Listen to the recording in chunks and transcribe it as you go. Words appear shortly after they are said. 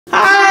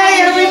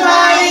Hi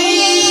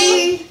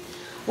everybody!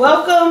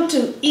 Welcome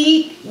to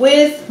Eat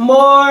with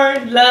More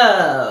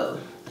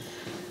Love.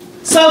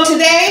 So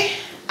today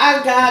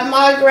I've got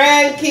my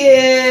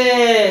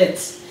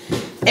grandkids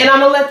and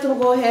I'm going to let them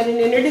go ahead and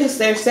introduce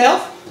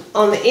themselves.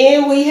 On the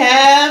end we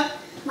have...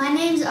 My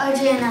name's RJ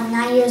and I'm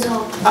 9 years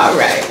old.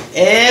 Alright,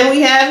 and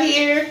we have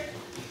here...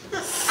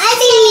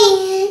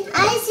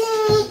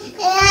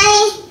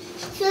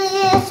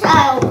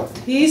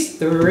 He's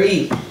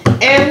 3.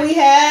 And we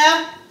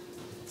have...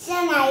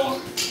 Sanaya.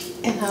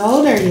 And how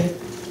old are you?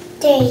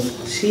 3.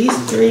 She's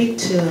 3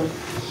 too.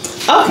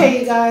 Okay,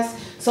 you guys.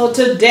 So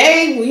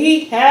today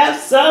we have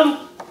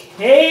some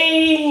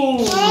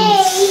canes.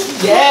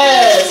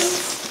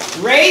 Yes.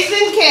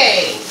 Raisin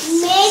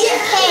canes. Raisin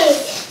canes.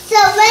 So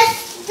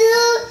let's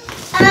do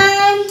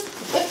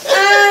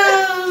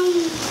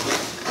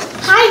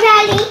hi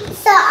Daddy.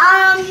 So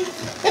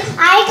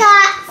I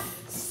got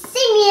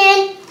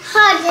Simeon.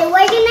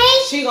 What's your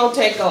name? She gonna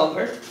take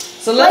over.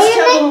 So let's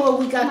tell them what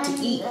we got to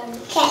eat.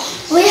 Okay.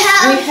 We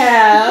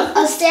have a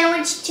a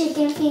sandwich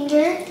chicken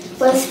finger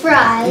with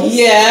fries.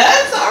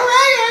 Yes, all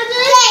right,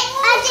 RJ.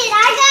 I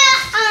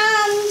got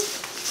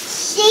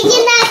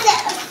chicken at the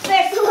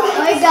first one.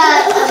 We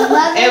got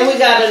another And we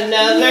got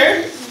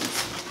another.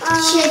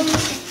 Chicken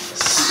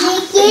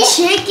and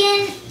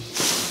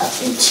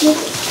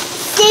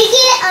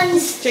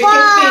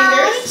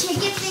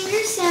chicken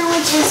finger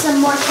sandwich and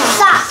some more fries.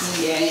 sauce.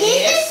 Yes.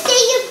 This is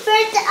chicken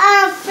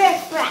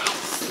first fries.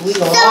 We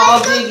gonna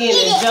all dig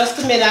in just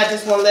a minute. I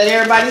just want to let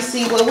everybody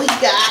see what we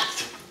got.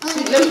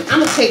 See, I'm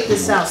gonna take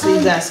this out so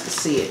you guys can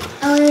see it.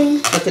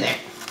 Look at that.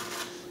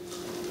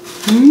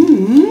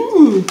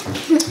 Mmm.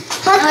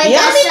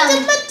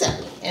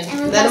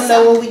 And let them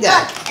know what we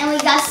got. And we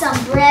got some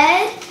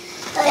bread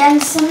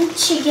and some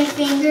chicken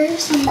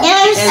fingers. And we some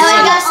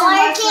got some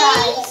more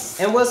fries.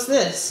 And what's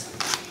this?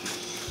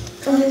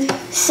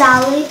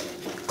 Salad.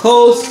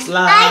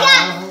 Coleslaw. I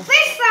got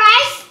French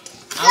fries.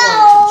 I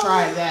want to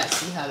try that,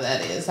 see how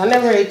that is. I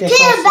never ate that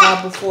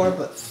coleslaw before,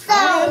 but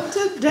try it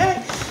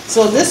today.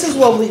 So this is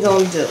what we're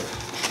going to do.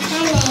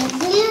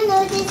 Do you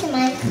know this is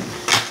mine?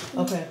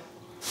 Okay.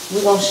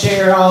 We're going to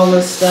share all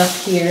this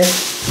stuff here.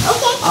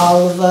 Okay.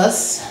 All of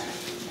us.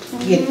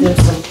 Get them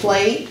some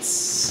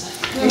plates.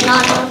 Okay.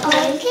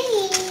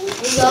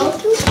 Go.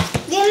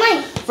 Get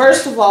mine.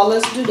 First of all,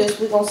 let's do this.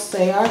 We're going to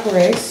say our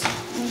grace.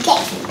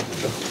 Okay.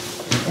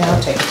 And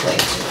I'll take a plate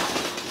too.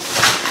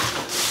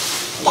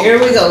 Here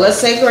we go. Let's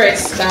say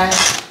grace, guys.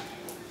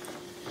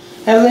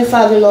 Heavenly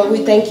Father, Lord,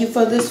 we thank you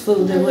for this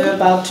food that we're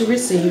about to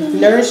receive.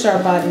 Nourish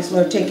our bodies,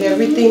 Lord. Take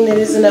everything that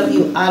isn't of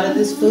you out of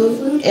this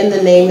food in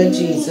the name of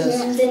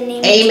Jesus.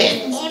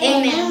 Amen.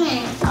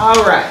 Amen.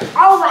 All right.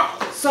 All right.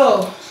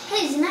 So,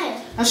 Hey, it's a knife.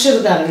 I should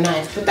have got a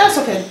knife, but that's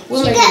okay.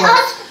 We'll make it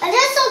work.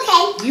 That's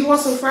okay. You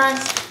want some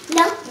fries?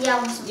 No. Yeah, I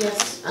want some.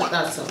 Yes, I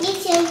thought so. Me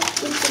too.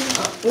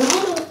 Well,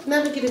 hold on.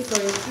 Let me get it for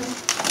you. Okay?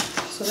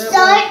 So that way.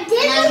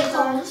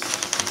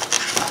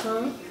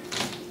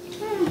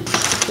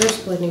 There's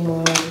plenty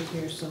more over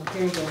here, so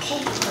here you go.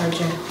 RJ.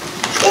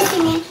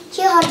 Listen,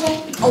 here,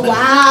 RJ. Oh,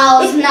 wow.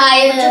 It's Put your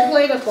Naya.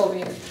 plate up over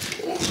here.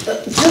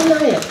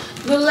 Janaya,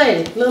 little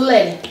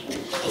lady.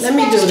 Let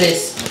me do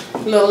this,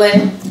 little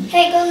lady.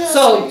 Hey, go little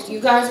So, you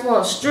guys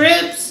want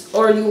strips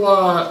or you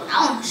want...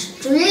 I want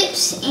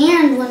strips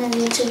and one of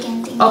the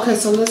chicken things. Okay,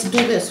 so let's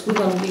do this. We're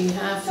going to be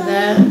half of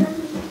that.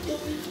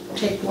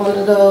 Take one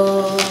of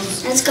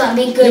those. That's going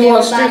to be good, You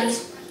want everybody.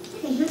 strips?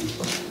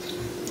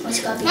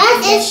 It's going to be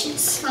That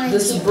delicious.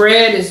 This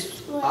bread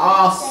is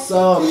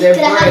awesome. Their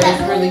Can I have bread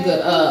that is really good.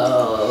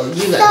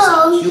 You got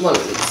some. You want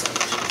to eat some.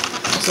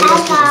 So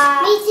let's do this.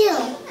 Me too.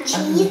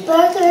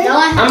 Cheeseburger. No,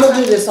 I'm going to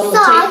do this. I'm going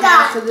to take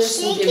half of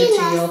this and give it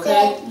to you,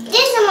 okay? This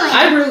is mine. I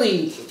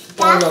really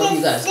don't know if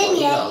you guys want to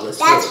eat all this.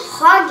 That's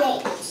hard.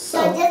 So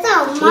that's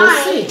all mine.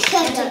 see.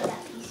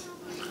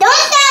 Don't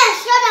say it.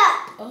 Shut up.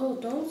 Oh,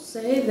 don't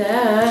say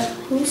that.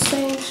 Who's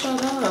saying shut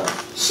up?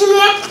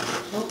 Simeon.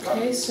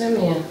 Okay,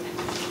 Simeon.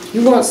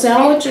 You want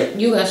sandwich or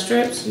you got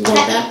strips? You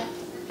want that?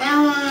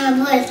 I want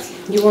to put.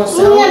 You want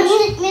sandwich?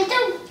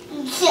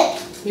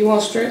 Chips. You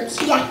want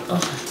strips? Yeah.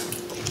 Okay.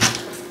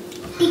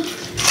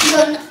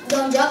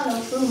 Don't drop no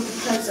food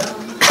because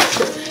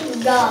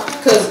dog.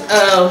 Because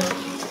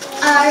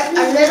Our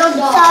little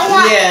dog.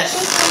 yes,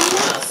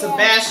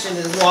 Sebastian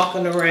is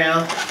walking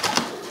around.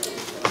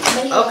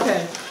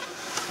 Okay.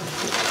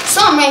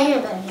 Some right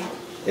here, but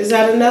Is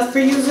that enough for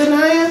you,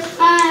 Zanaya?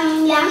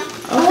 Yeah.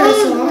 Okay,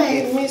 so I'm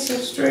getting me some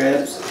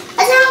strips.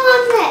 I don't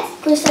want bread.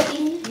 Chris,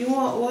 You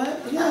want what?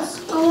 Yes.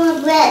 I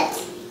want bread.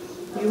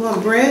 You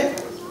want bread?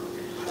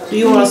 Do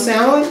you want a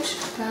sandwich?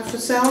 Half a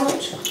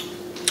sandwich?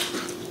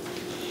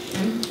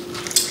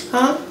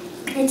 Huh?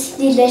 it's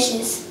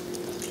delicious.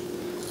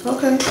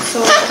 Okay, so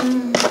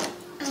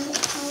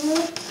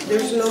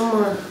there's no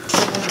more.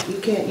 You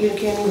can't even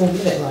get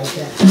it like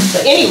that.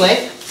 But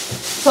anyway,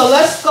 so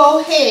let's go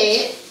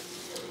ahead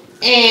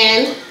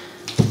and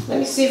let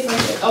me see if I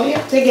can. Oh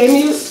yeah, they gave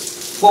me a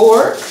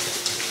fork.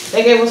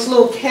 They gave us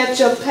little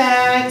ketchup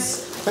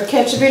packs. For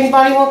ketchup,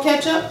 anybody want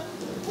ketchup?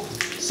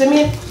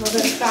 Simeon?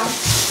 Okay.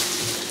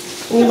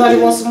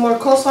 Anybody want some more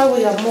coleslaw?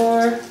 We got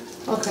more.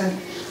 Okay.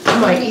 I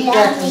might eat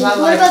that because I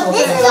like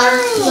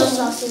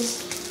coleslaw.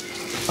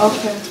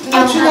 Okay.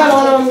 What you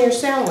got on your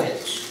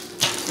sandwich?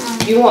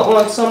 You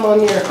want some on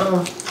your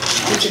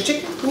with your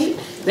chicken meat?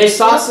 Their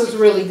sauce is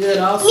really good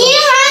also.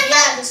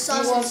 Yeah, the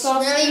sauce is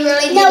really,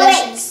 really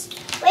delicious.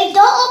 Wait,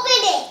 don't open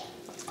it.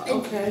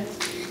 Okay.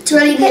 It's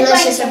really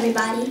delicious,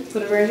 everybody.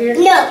 Put it right here?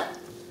 No.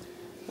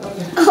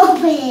 Okay.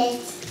 Open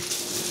it.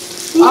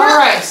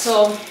 Alright,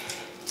 so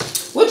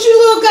what you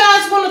little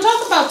guys want to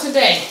talk about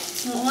today?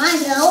 Oh, I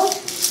know.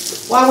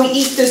 While we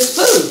eat this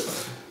food?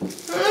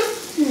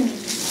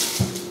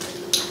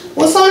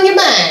 What's on your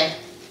mind?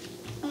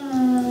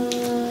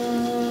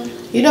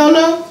 You don't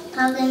know?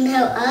 Talking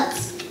about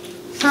us.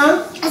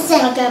 Huh? I said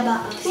Talking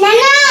about us.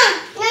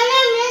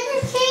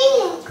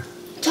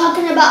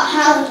 Talking about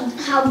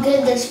how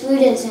good this food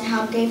is and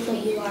how grateful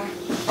you are.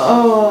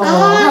 Oh,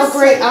 how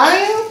great I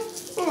am?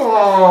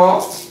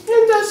 Oh,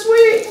 isn't that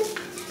sweet?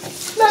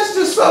 That's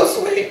just so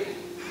sweet.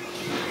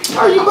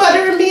 Are you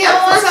buttering me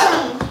up for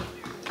something?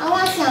 I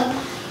want some.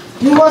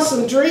 You want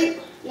some drink?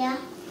 Yeah.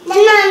 That's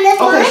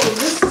Okay, mine. so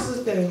this is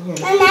the thing here.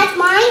 And that's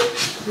mine.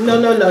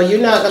 No.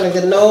 You're not gonna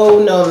get no.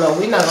 We're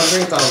not gonna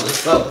drink all this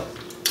stuff.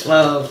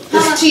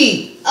 It's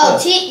tea. Oh,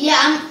 tea?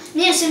 Yeah,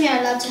 me and Simeon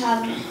are allowed to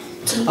have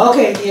tea.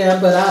 Okay, yeah,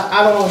 but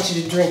I don't want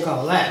you to drink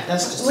all that.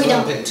 That's just a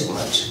little bit too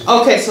much.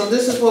 Okay, so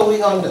this is what we're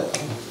gonna do.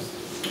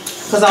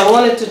 Because I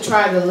wanted to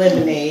try the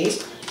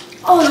lemonade.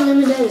 Oh, the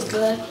lemonade is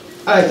good.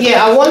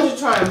 Yeah, I wanted to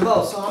try them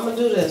both, so I'm gonna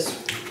do this.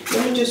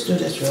 Let me just do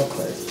this real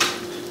quick.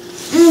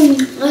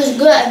 It's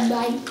good,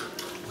 everybody.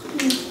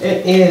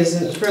 It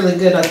is. It's really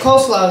good.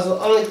 Coleslaw is the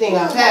only thing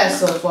I've had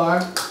so far.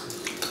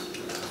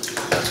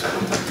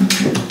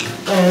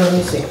 And let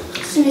me see.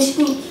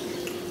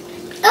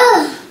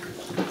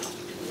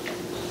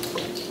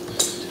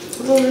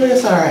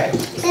 It's all right.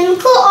 And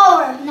pull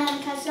over. Now,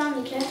 catch on,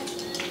 okay?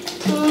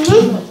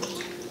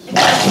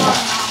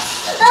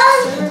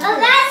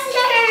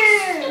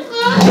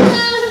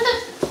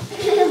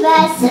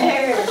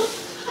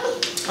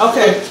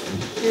 Okay.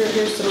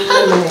 Here's some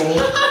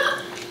lemonade.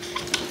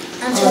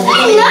 I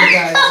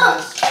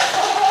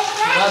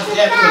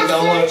definitely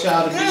don't want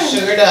y'all to be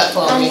sugared up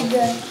for me.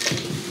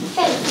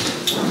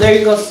 There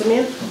you go,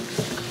 Simeon.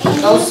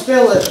 Don't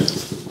spill it.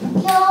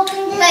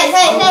 Wait.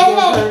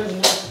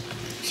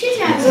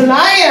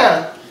 Zanaya!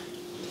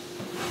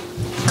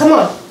 Come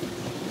on.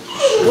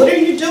 What are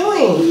you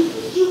doing?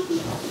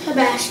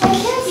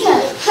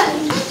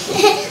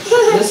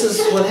 This is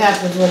what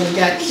happens when you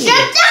got kids.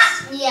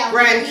 Yeah.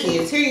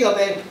 Grandkids. Here you go,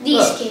 baby. These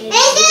Look. kids.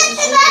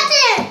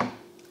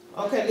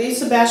 Okay, leave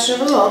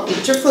Sebastian alone.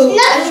 Eat your food.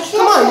 No,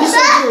 Come on, you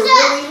said you were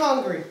really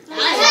hungry. I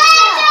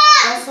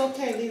That's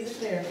okay. Leave it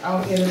there.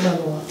 I'll get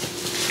another one.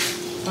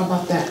 How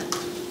about that?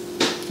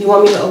 You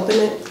want me to open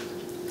it?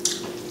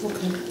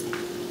 Okay.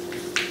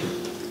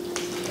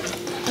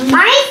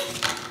 Mine?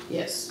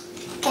 Yes.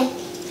 Okay.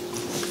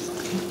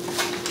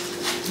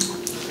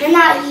 And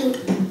not you.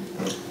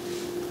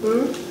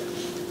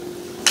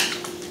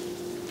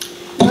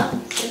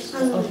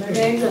 Oh,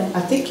 very good.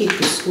 I think you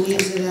can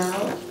squeeze it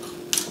out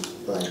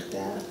like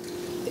that.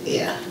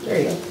 Yeah, there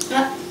you go.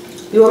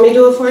 You want me to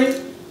do it for you?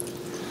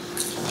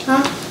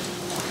 Huh?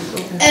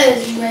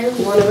 Okay.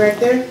 You want it right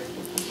there?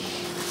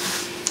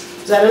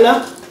 Is that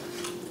enough?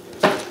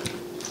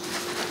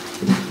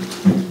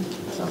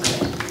 Okay.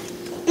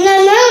 No.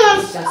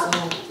 That's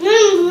all.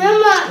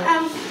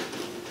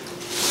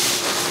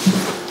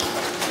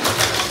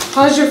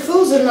 How's your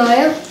food,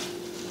 Zanaya?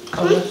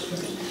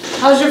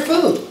 How's your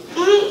food?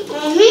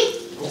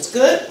 It's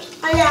good?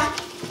 Oh, yeah.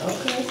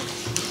 Okay.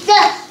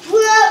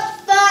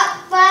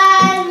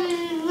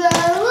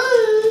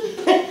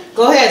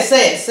 Go ahead,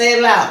 say it. Say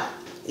it loud.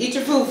 Eat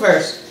your food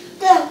first.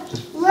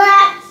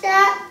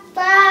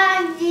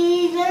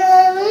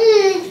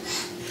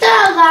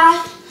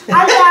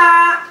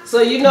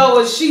 So you know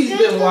what she's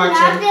been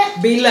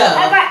watching. Be Love.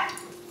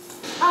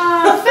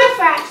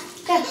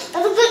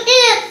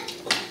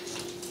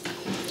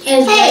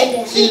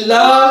 She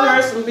loves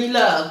her some Be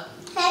Love.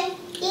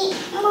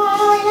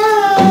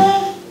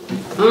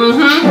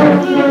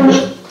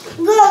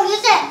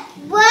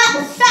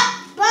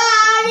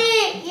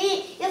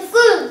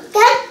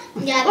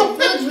 Yeah, the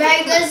food's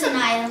very good,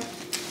 Zanaya.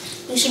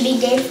 You should be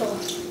grateful.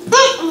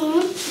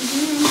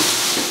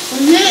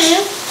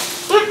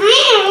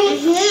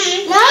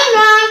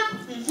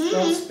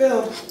 Don't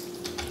spill.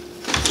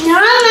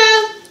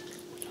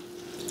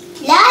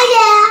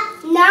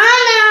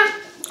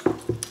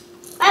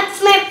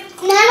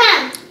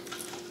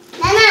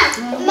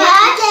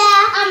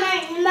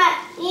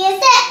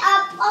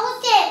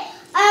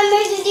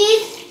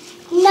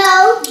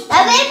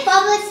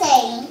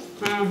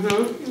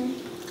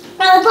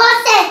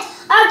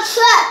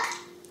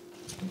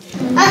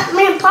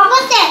 Papa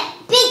said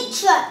big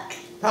truck.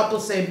 Papa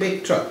say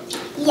big truck.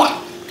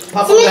 Yeah.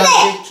 Papa Let me got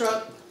say a big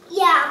truck.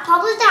 Yeah,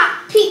 Papa's got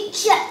big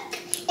truck.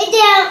 And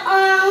then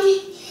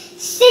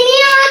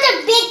Simeon has a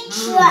big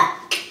truck.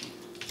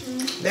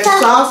 Their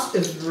sauce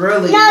is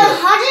really No, good.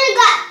 Hudson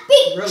got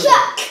pizza.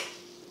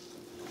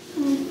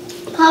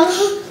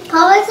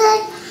 Papa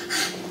said,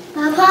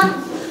 Papa.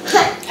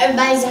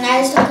 Everybody's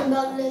nice talking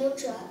about little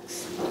trucks.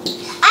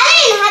 I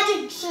didn't have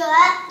a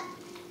truck.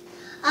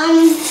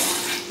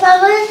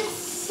 Papa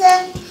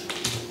said,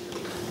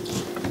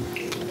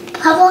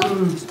 Papa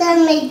said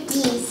make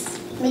these.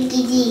 Make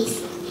these.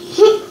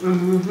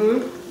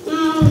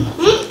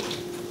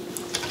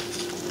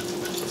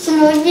 So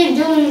what are you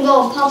doing,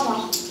 go, Papa?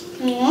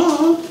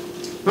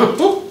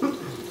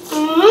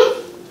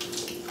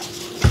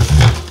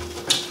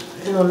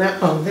 And on that,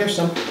 oh, there's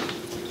some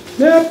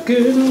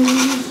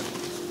napkins.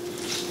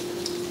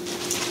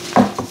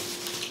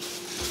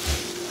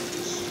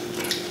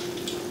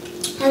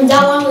 And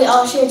that one we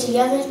all share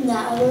together. And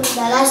that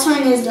last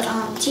one is the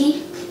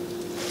tea.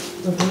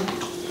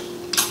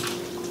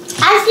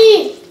 I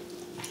see.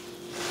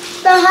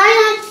 Behind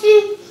I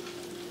see.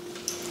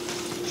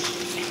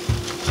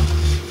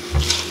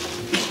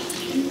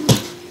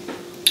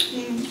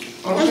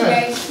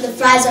 Okay. The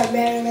fries are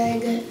very, very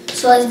good.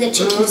 So is the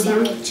chicken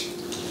sandwich.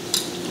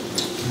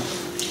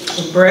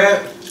 The bread.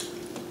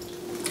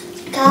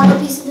 Can I have a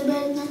piece of the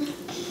bread, Nana?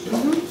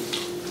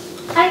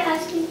 I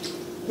see.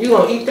 You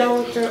gonna eat that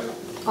with your,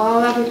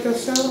 all of it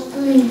yourself?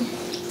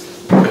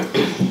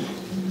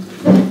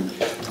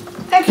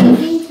 I can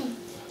eat them.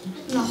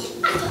 No.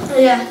 Oh,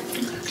 yeah.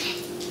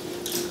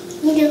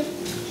 You do.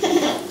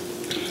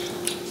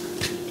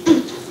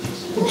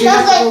 Would you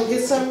have to go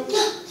get some?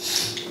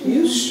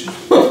 You sure?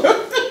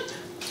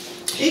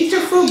 Eat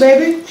your food,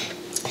 baby.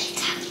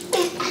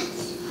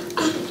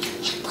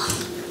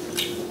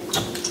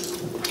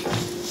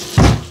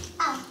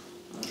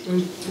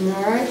 You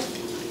all right?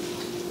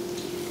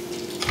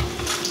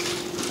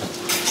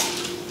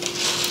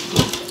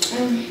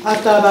 I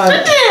thought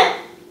I'd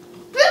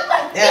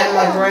add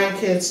my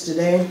grandkids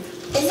today.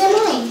 Is it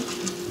mine?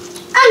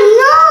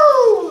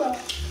 Oh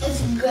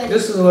It's good.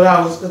 This is what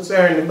I was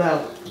concerned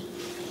about.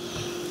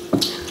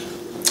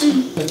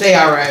 But they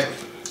all right.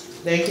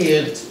 They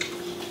kids.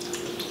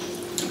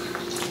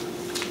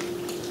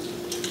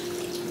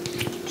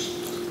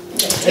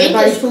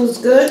 Everybody's food's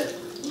good?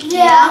 no!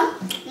 Yeah.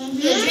 The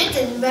drink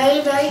is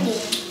very, very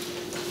good.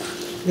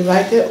 You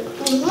like it?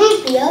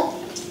 Yep.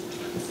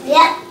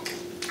 Yep.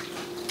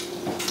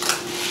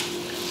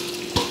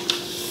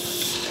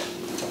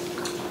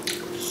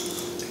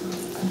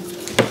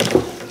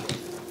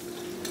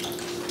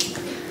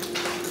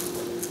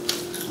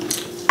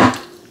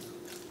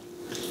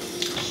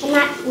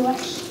 Not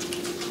yours.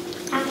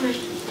 Not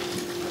mine.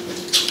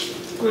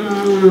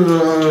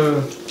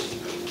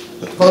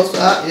 The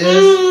coleslaw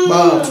is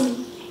bomb.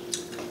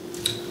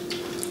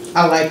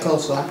 I like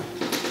coleslaw.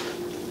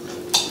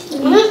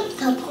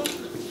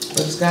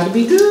 But it's gotta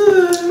be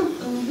good.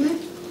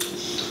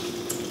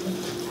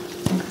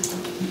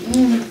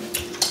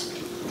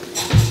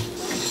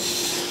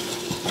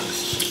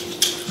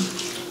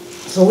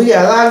 So we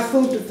got a lot of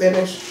food to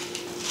finish.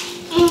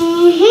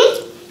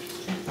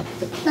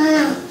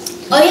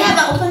 Oh, you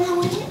haven't opened that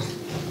one yet?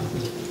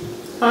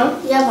 Huh?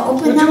 You haven't What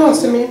opened you that want, one?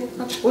 Samir?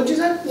 What'd you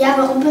say? You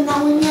haven't opened that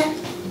one yet?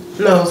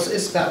 No,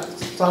 it's got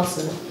sauce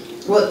in it.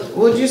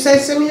 What'd you say,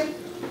 Samir?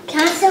 Can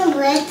I have some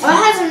bread? Oh, it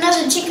has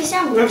another chicken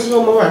sandwich. There's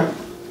no more. I'm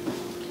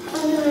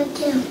gonna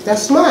do.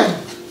 That's mine.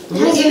 It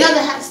has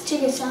another has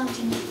chicken sandwich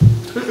in it.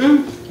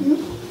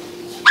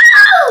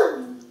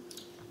 Ow!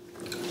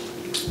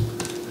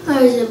 Or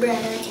is it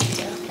bread? I can't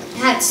tell. It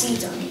had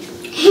seeds on it.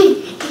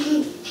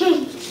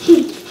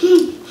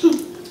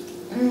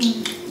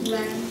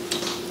 Bread.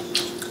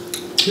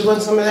 You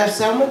want some of that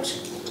sandwich?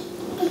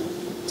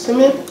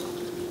 Samir?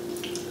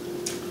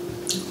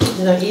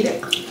 You gonna eat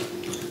it?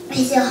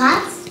 Is it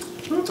hot?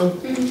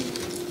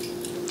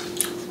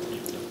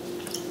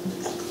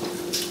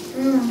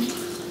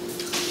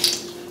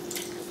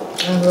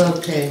 I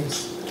love canes.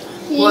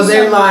 Well,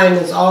 their line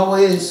is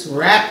always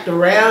wrapped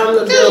around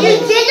the Dude, you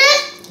building did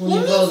it? when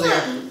you go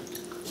there.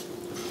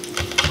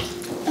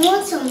 I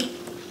want some.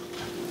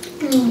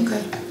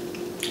 Okay.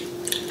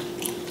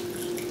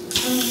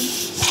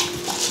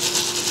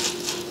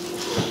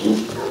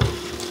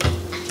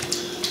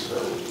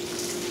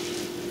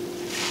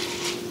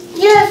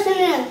 Yes, it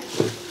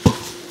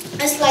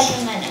It's like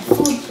I'm in a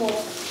food pool.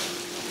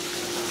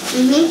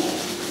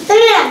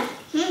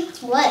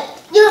 What?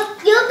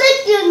 You think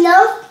you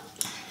know?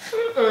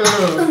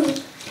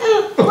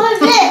 What's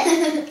this?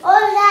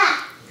 What's that?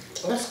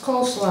 That's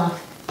coleslaw.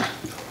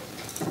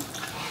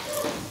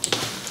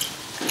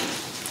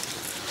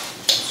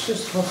 It's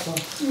just coleslaw.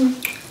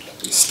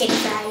 Steak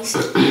fries.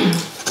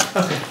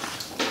 Okay.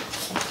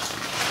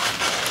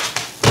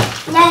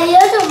 Now the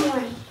other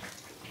one.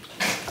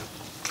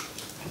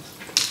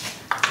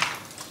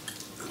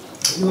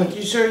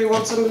 You sure you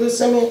want some of this,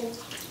 Samir?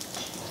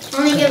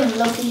 Only give them a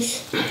little piece.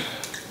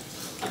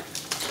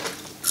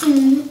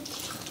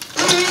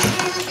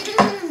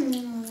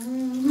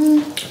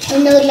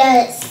 And no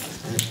lettuce.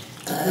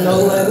 No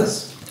lettuce?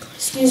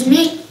 Excuse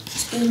me.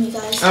 Excuse me,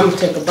 guys. I'm gonna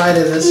take a bite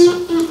of this.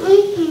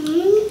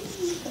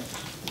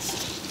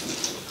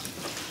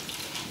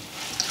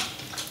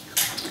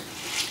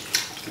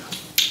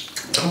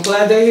 I'm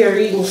glad they're here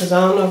eating because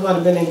I don't know if I'd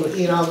have been able to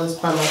eat all this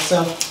by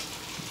myself.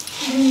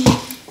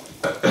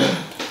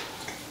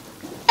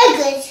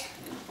 Good.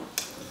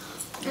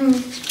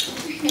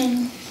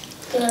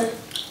 Good.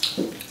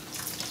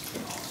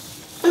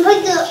 You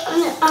like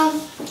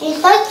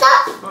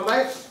that? All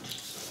right.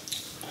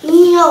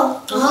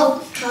 No. I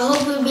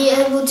hope we'll be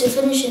able to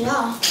finish it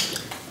off.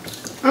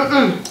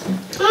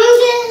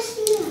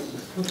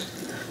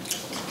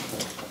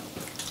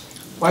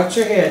 Watch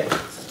your head.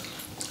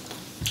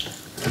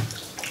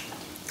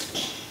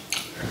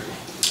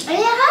 I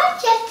have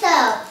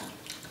ketchup.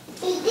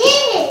 You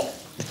did it.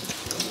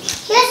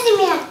 Here's the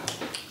man.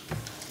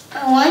 I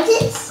want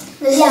it.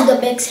 This is the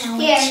big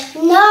sandwich.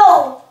 Here.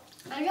 No.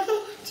 I don't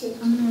want it.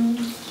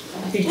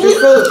 Eat your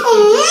food. Eat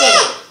your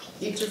food.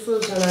 Eat your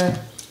food tonight.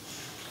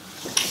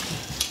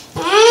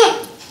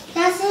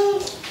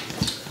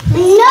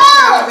 No.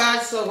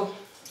 Guys, so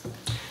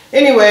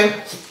anyway,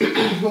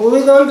 what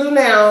we're gonna do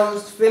now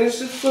is finish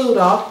this food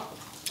off.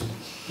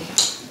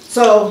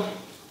 So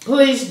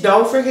please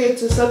don't forget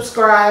to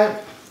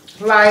subscribe,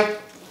 like,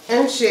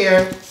 and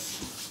share.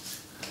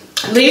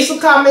 Leave some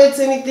comments,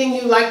 anything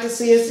you'd like to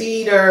see us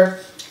eat or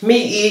me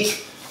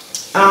eat.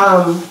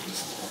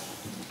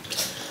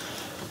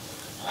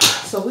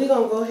 So we're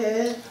gonna go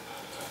ahead,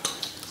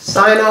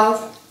 sign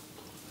off.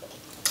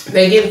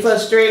 They're getting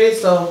frustrated,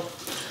 so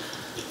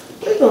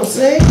we're gonna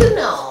say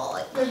goodnight.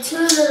 The two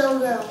little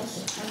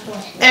girls.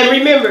 And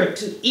remember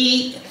to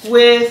eat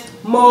with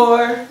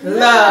more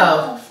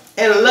love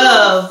and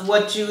love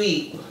what you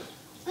eat.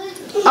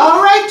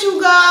 All right,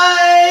 you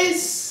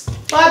guys.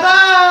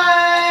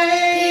 Bye-bye.